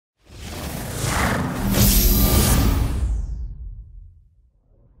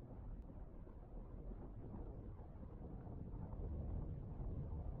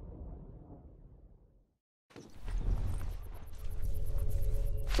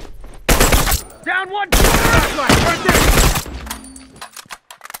Down one! Right there!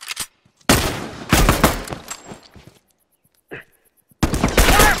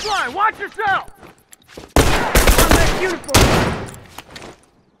 Firefly, watch yourself! On that uniform!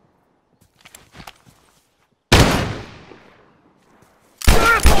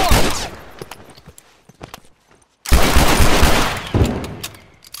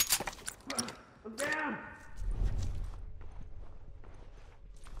 I'm down!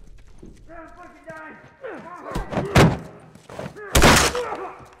 Down, fucking die!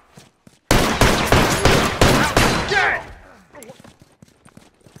 Dead!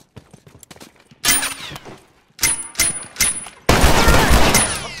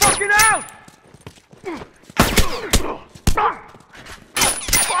 I'm fucking out!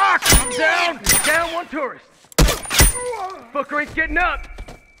 Fuck! I'm down! Down one tourist. Fucker ain't getting up.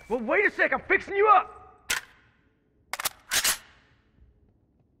 Well, wait a sec, I'm fixing you up!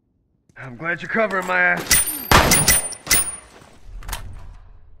 I'm glad you're covering my ass.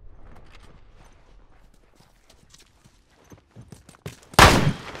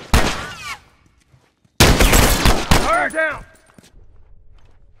 Alright, down!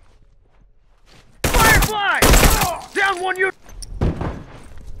 Firefly! Down one you...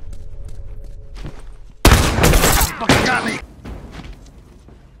 Fucking got me!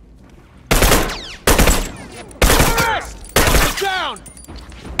 Down!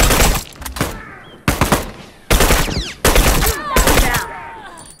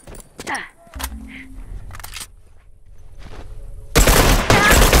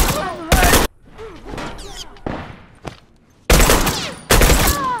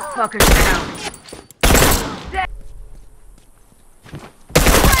 Fuckers down. Dead.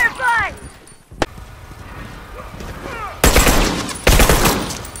 Firefly!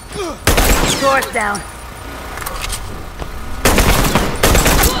 Door's down.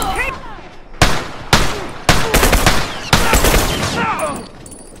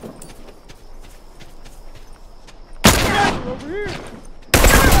 Over here!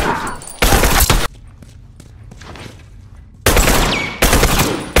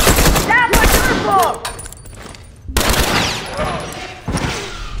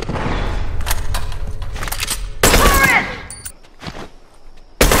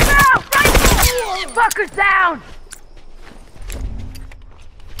 Fuckers down!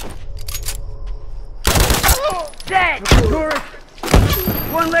 Dead! Tourist!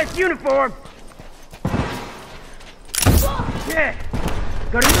 One less uniform! Yeah!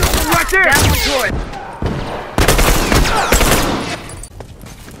 Got a uniform right there! Down one tourist!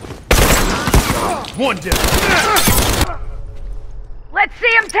 One down! Let's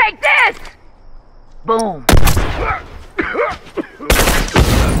see him take this! Boom!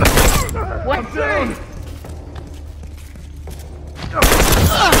 What's down?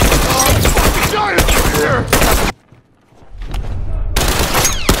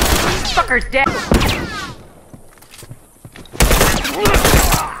 Fucker's dead!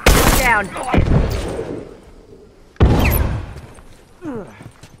 Down!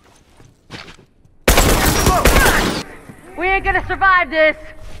 We ain't gonna survive this!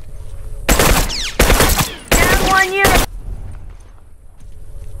 Down one unit!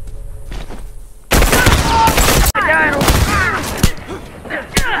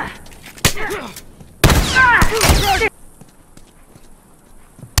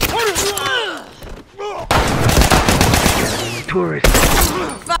 Tourist.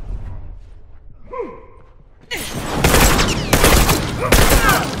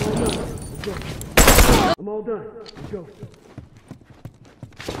 I'm all done. Let's go.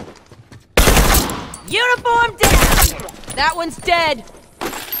 Uniform down! That one's dead.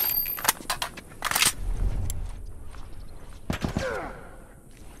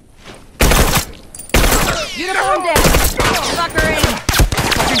 Uniform down. Sucker in.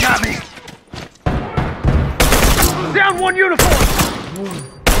 You got me. Down one uniform.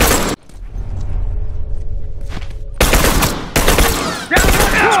 Down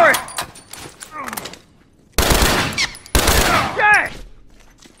one tourist. Yeah.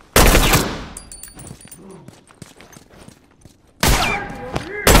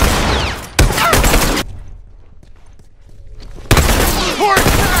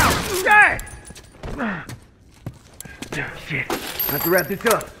 Shit. I have to wrap this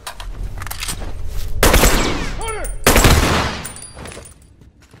up.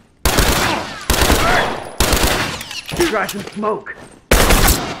 Try some smoke.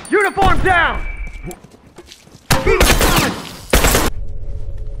 Uniform down!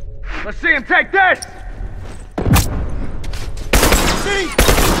 Let's see him take this! See?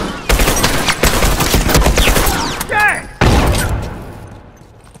 Yeah!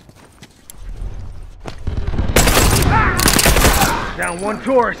 Down one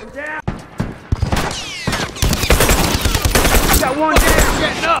tourist. Down. Got one down.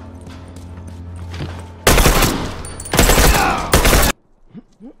 Getting up.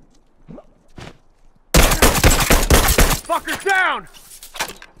 Fucker's down.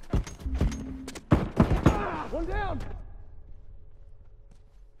 One down.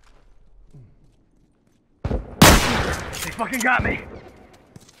 They fucking got me.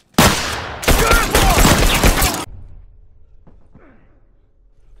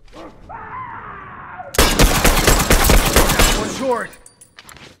 One tourist.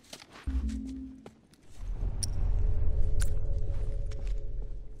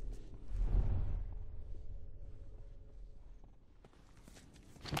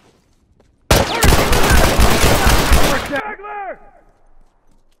 Straggler!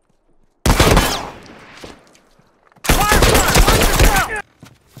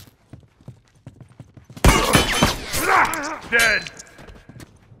 Dead.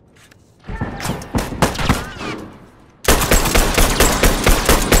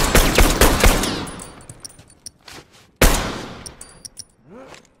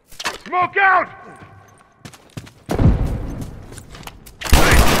 Smoke out!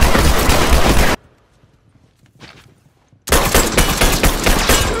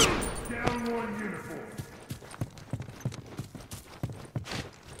 Down one uniform.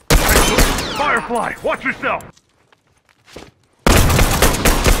 Firefly, watch yourself!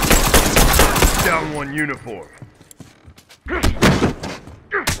 Down one uniform.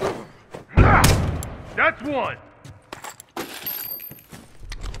 That's one.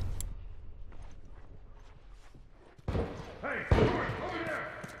 Hey, over there.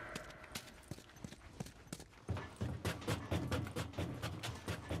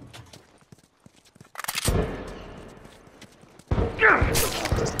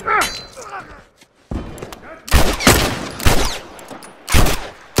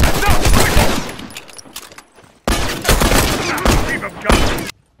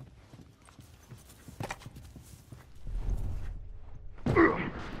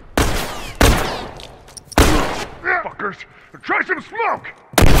 Fuckers! Try some smoke!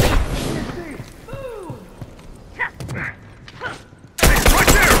 Hey, right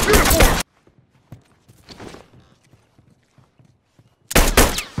there! Uniform!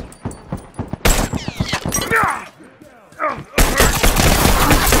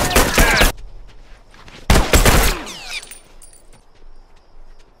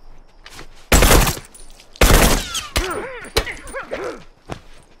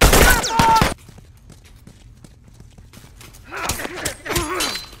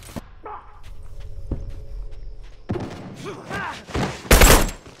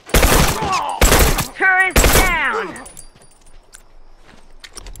 Turret down!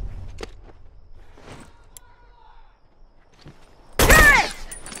 Turret!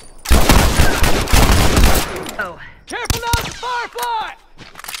 Oh. Careful now, it's a firefly!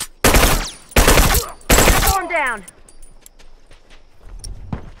 Uniform down.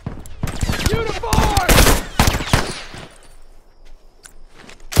 Uniform!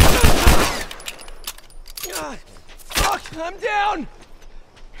 Fuck, I'm down!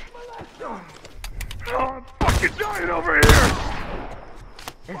 Oh, I'm fucking dying over here!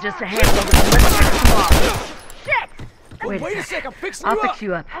 There's just a handful of them. Shit! Wait a sec, I'm fixing I'll you up! fix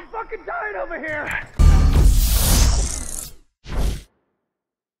you up. I'm fucking dying over here!